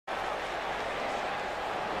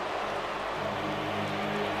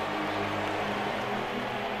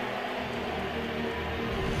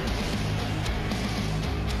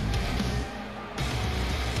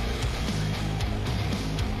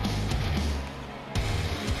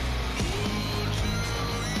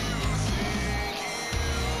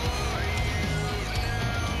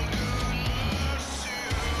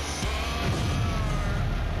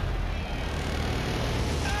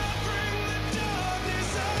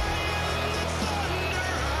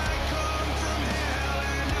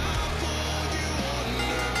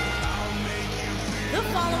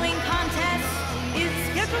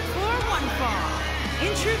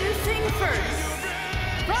Introducing first,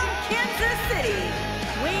 from Kansas City,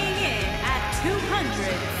 weighing in at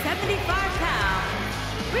 275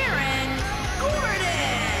 pounds, Baron Corbin.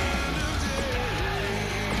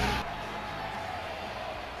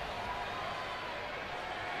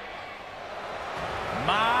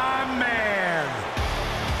 My man.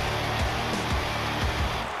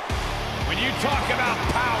 When you talk about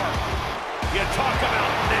power, you talk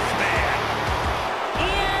about this man.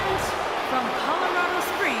 And from Colorado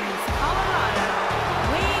Springs, Colorado,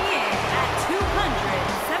 weighing in at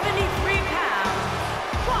 273 pounds,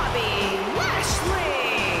 Lashley.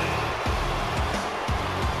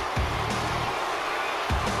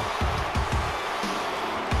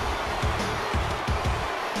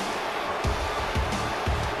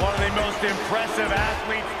 One of the most impressive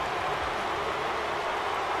athletes.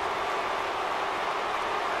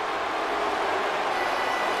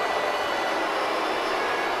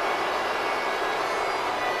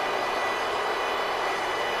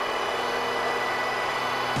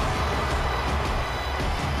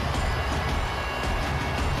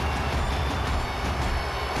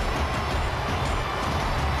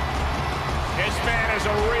 This man is a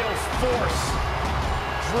real force.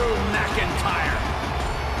 Drew McIntyre.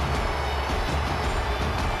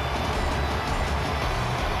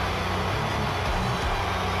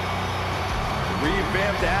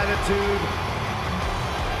 Revamped attitude,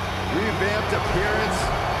 revamped appearance.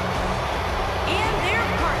 And their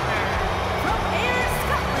partner, from Ayr,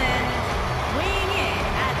 Scotland, weighing in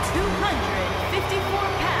at 254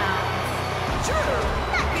 pounds, Drew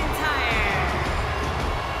McIntyre.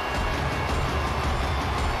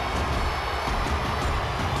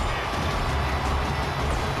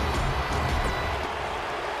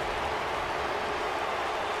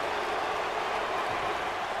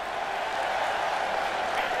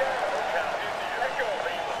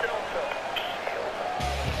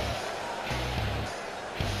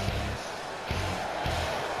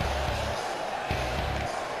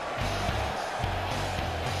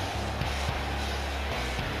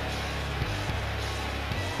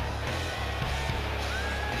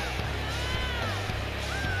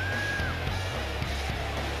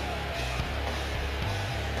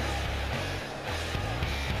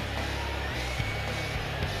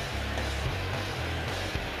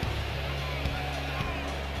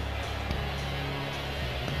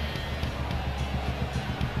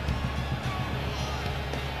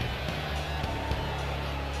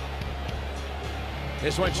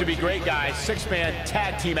 This one should be great, guys. Six-man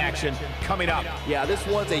tag team action coming up. Yeah, this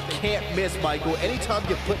one's a can't miss, Michael. Anytime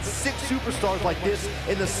you put 6 superstars like this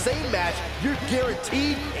in the same match, you're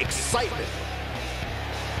guaranteed excitement.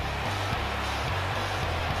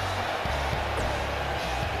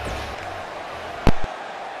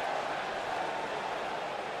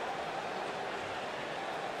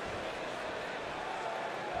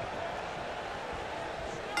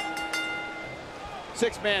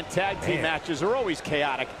 Six-man tag team matches are always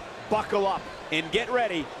chaotic. Buckle up and get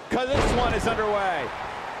ready, because this one is underway.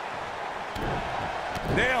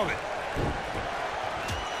 Nailed it.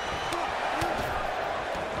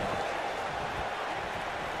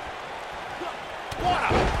 What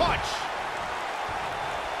a punch.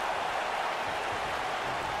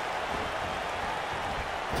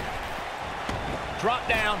 Drop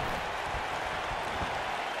down.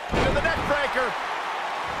 To the neck breaker.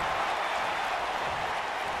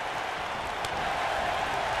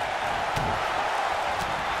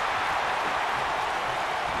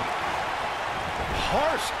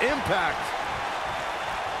 Harsh impact.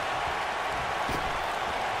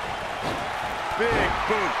 Big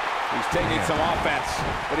boot. He's taking some offense,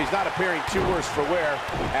 but he's not appearing too worse for wear,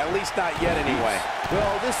 at least not yet anyway.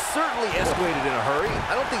 Well, this certainly escalated in a hurry.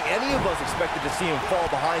 I don't think any of us expected to see him fall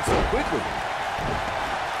behind so quickly.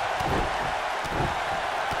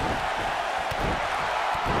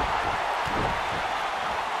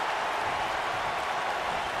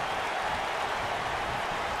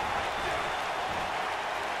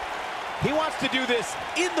 He wants to do this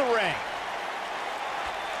in the ring.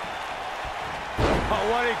 Oh,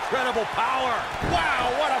 what incredible power.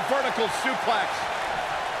 Wow, what a vertical suplex.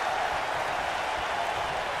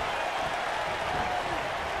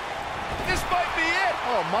 This might be it.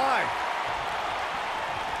 Oh, my.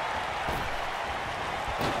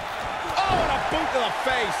 Oh, and a boot to the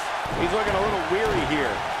face. He's looking a little weary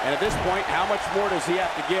here. And at this point, how much more does he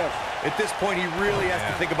have to give? At this point, he really has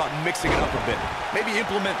to think about mixing it up a bit. Maybe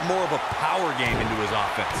implement more of a power game into his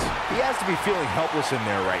offense. He has to be feeling helpless in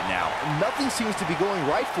there right now. Nothing seems to be going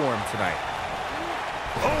right for him tonight.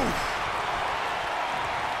 Oh!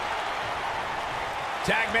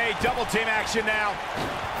 Tag made, double team action now.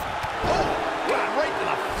 Oh! Wow. right to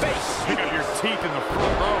the face. Pick up your teeth in the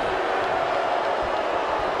front row.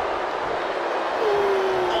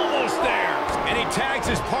 Almost there. And he tags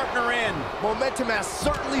his partner in. Momentum has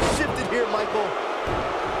certainly shifted here, Michael.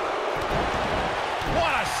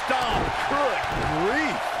 What a stomp. Good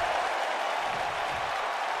grief.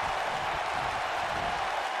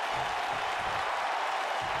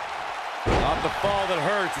 Not the fall that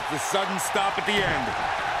hurts, it's the sudden stop at the end.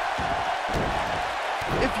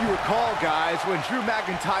 If you recall, guys, when Drew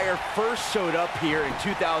McIntyre first showed up here in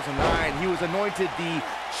 2009, he was anointed the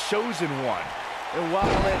Chosen One. And while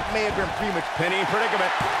it may have been premature, Penny in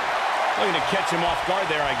predicament. Looking to catch him off guard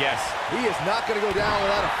there, I guess. he is not going to go down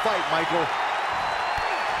without a fight, Michael.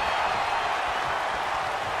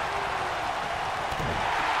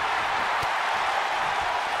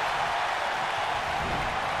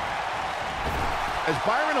 As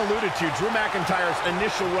Byron alluded to, Drew McIntyre's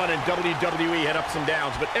initial run in WWE had ups and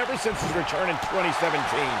downs, but ever since his return in 2017,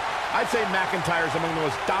 I'd say McIntyre's among the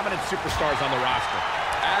most dominant superstars on the roster.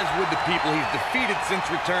 As would the people he's defeated since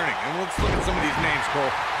returning. And let's look at some of these names,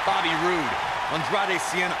 Cole. Bobby Roode, Andrade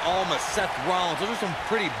Cien Almas, Seth Rollins. Those are some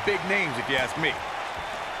pretty big names, if you ask me.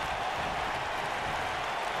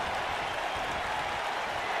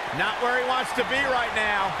 Not where he wants to be right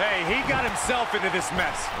now. Hey, he got himself into this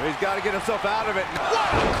mess. He's got to get himself out of it.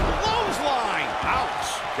 What a clothesline!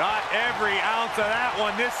 Ouch. Got every ounce of that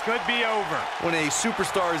one. This could be over. When a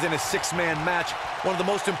superstar is in a six-man match, one of the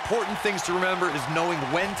most important things to remember is knowing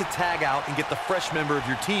when to tag out and get the fresh member of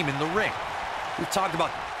your team in the ring. We've talked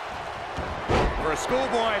about... For a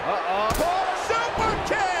schoolboy. Oh, super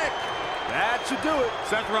kick! That should do it.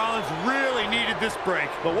 Seth Rollins really needed this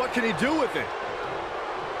break. But what can he do with it?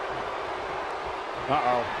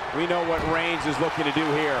 Uh-oh. We know what Reigns is looking to do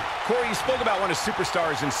here. Corey, you spoke about one of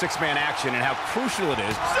superstars in six-man action and how crucial it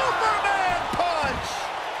is. Superman punch!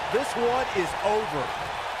 This one is over.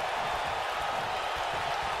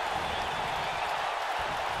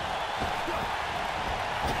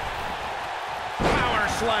 Power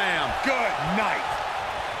slam. Good night.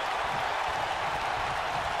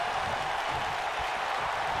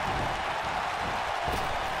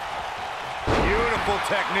 Beautiful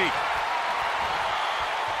technique.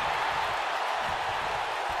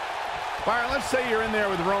 Byron, let's say you're in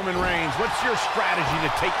there with Roman Reigns. What's your strategy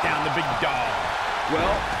to take down the big dog?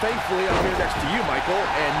 Well, thankfully, I'm here next to you, Michael,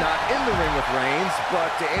 and not in the ring with Reigns.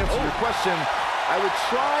 But to answer your question, I would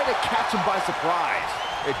try to catch him by surprise.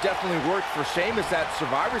 It definitely worked for Sheamus at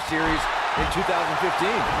Survivor Series in 2015.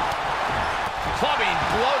 Clubbing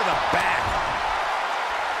blow to the back.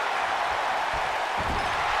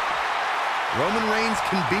 Roman Reigns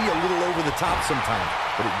can be a little over the top sometimes,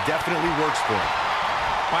 but it definitely works for him.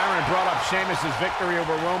 Byron brought up Sheamus' victory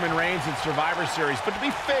over Roman Reigns in Survivor Series, but to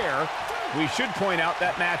be fair, we should point out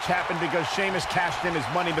that match happened because Sheamus cashed in his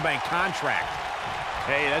Money in the Bank contract.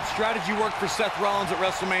 Hey, that strategy worked for Seth Rollins at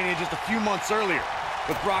WrestleMania just a few months earlier.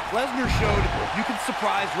 But Brock Lesnar showed you can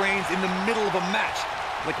surprise Reigns in the middle of a match,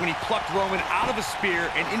 like when he plucked Roman out of a spear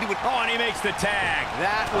and into it. Oh, and he makes the tag.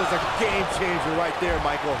 That was a game changer right there,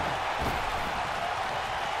 Michael.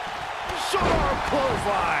 Short arm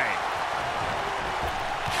clothesline.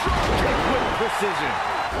 Kick with precision.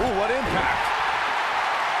 Ooh, what impact.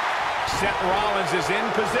 Seth Rollins is in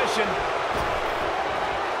position.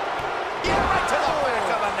 Yeah, right to the back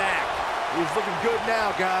of the neck. He's looking good now,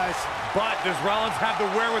 guys. But does Rollins have the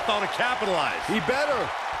wherewithal to capitalize? He better.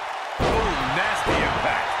 Oh, nasty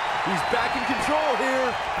impact. He's back in control here.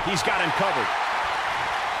 He's got him covered.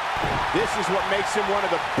 This is what makes him one of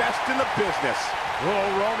the best in the business. Oh,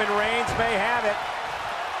 Roman Reigns may have it.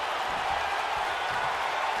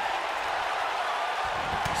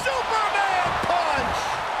 Superman punch!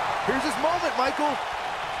 Here's his moment, Michael.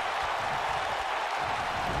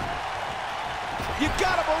 You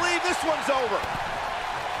gotta believe this one's over.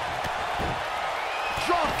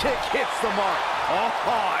 Drop kick hits the mark. Oh,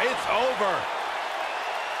 it's over.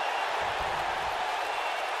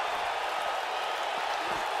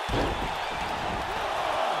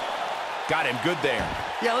 Got him good there.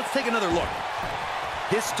 Yeah, let's take another look.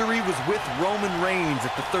 History was with Roman Reigns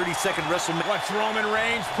at the 32nd WrestleMania. What's Roman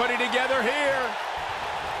Reigns putting together here?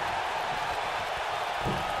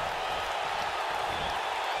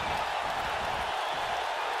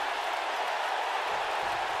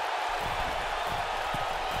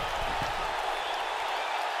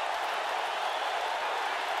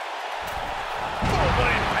 Full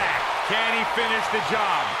impact. Can he finish the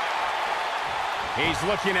job? He's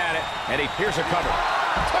looking at it, and here's a cover.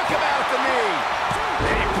 Took him out at the knee.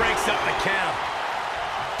 And he breaks up the count.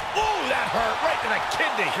 Ooh, that hurt right to the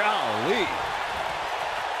kidney. Golly.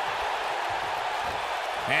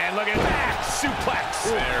 And look at that. suplex.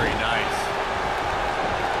 Very nice.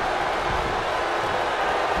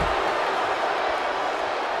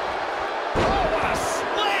 Oh, what a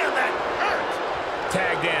slam! That hurt.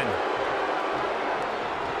 Tagged in.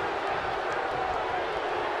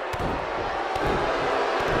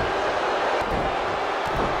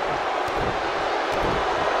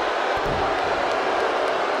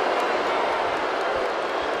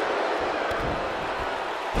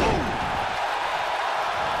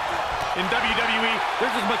 In WWE,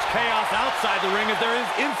 there's as much chaos outside the ring as there is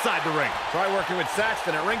inside the ring. Try working with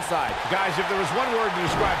Saxton at ringside. Guys, if there was one word to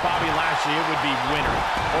describe Bobby Lashley, it would be winner.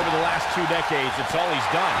 Over the last 2 decades, it's all he's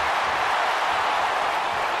done.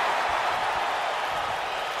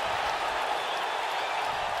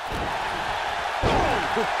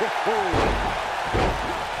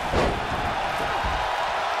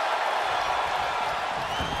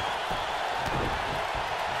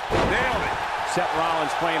 Nailed it. Seth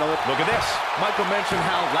Rollins playing a little. Look at this. Michael mentioned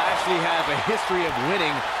how Lashley has a history of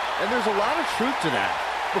winning, and there's a lot of truth to that.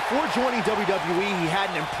 Before joining WWE, he had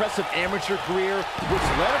an impressive amateur career, which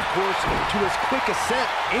led, of course, to his quick ascent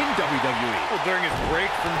in WWE. Well, during his break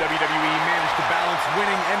from WWE, he managed to balance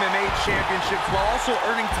winning MMA championships while also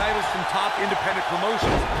earning titles from top independent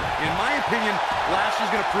promotions. In my opinion, Lashley's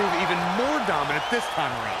going to prove even more dominant this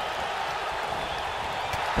time around.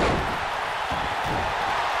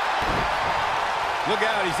 Look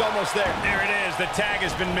out, he's almost there. There it is, the tag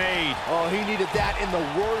has been made. Oh, he needed that in the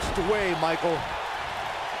worst way, Michael.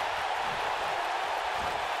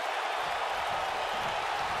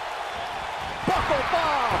 Buckle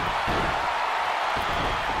bomb!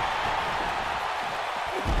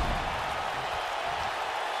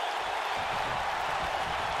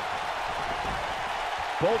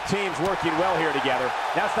 Both teams working well here together.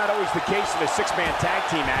 That's not always the case in a 6-man tag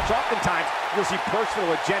team match. Oftentimes, you'll see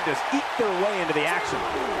personal agendas eat their way into the action.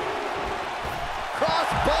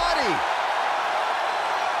 Cross body!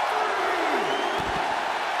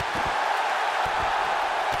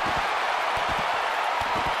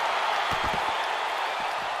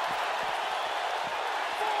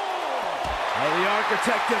 Oh, the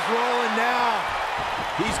Architect is rolling now.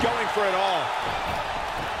 He's going for it all.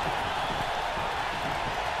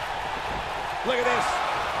 Look at this.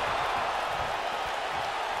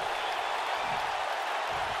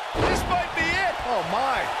 This might be it. Oh,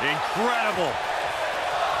 my. Incredible.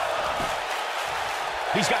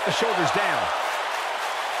 He's got the shoulders down.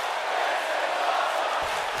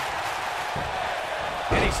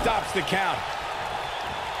 And he stops the count.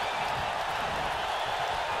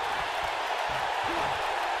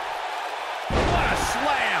 What a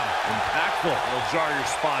slam. Impactful. Will jar your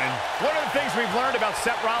spine. One of the things we've learned about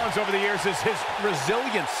Seth Rollins over the years is his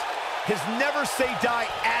resilience, his never-say-die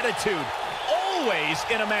attitude, always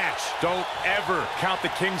in a match. Don't ever count the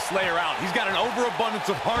Kingslayer out. He's got an overabundance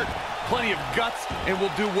of heart, plenty of guts, and will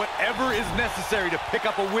do whatever is necessary to pick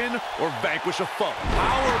up a win or vanquish a foe.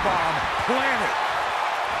 Powerbomb planted.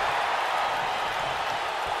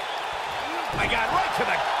 I got right to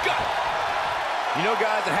the gut. You know,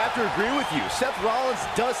 guys, I have to agree with you. Seth Rollins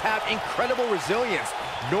does have incredible resilience.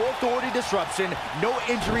 No authority disruption, no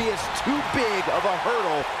injury is too big of a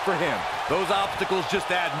hurdle for him. Those obstacles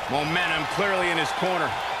just add Momentum clearly in his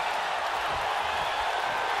corner.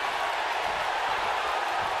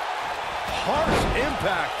 Harsh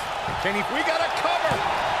impact. We got a cover.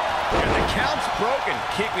 And the count's broken,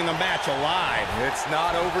 keeping the match alive. It's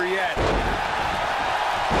not over yet.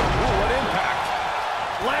 Ooh, what impact.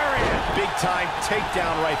 Lariat. Big-time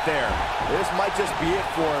takedown right there. This might just be it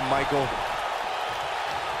for him, Michael.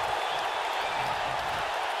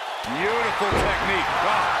 Beautiful technique.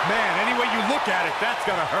 Oh, man, any way you look at it, that's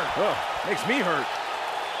gonna hurt. Oh, makes me hurt.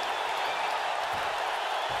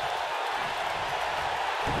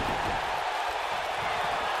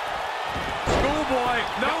 Schoolboy,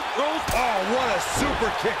 no, Rose. Oh, what a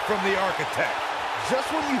super kick from the Architect.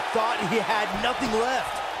 Just when you thought he had nothing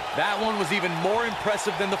left. That one was even more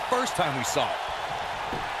impressive than the first time we saw it.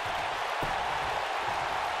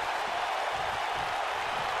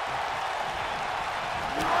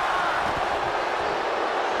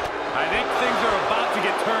 I think things are about to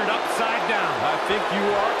get turned upside down. I think you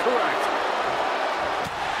are correct.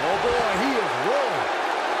 Oh, boy, he is rolling.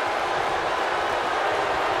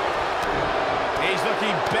 He's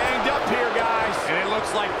looking banged up here, guys. And it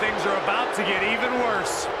looks like things are about to get even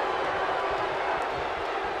worse.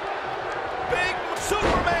 Big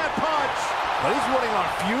Superman punch. But he's running on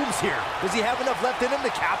fumes here. Does he have enough left in him to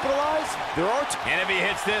capitalize? There are And if he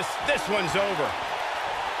hits this one's over.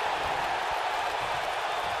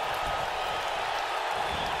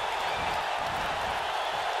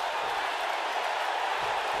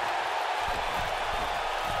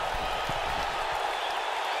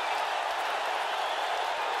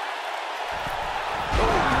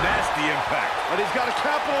 impact. But he's got to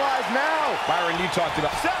capitalize now. Byron, you talked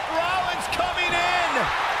about Seth Rollins coming in.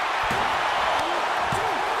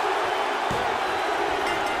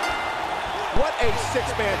 What a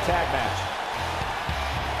six-man tag match.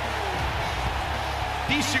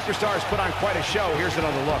 These superstars put on quite a show. Here's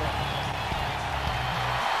another look.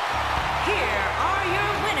 Here are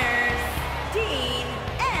your winners, Dean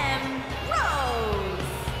M. Rose,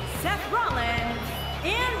 Seth Rollins,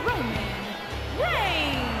 and Roman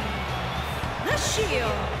Reigns. The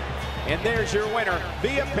Shield. And there's your winner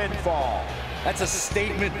via pinfall. That's a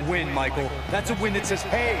statement win, Michael. That's a win that says,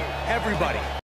 hey, everybody,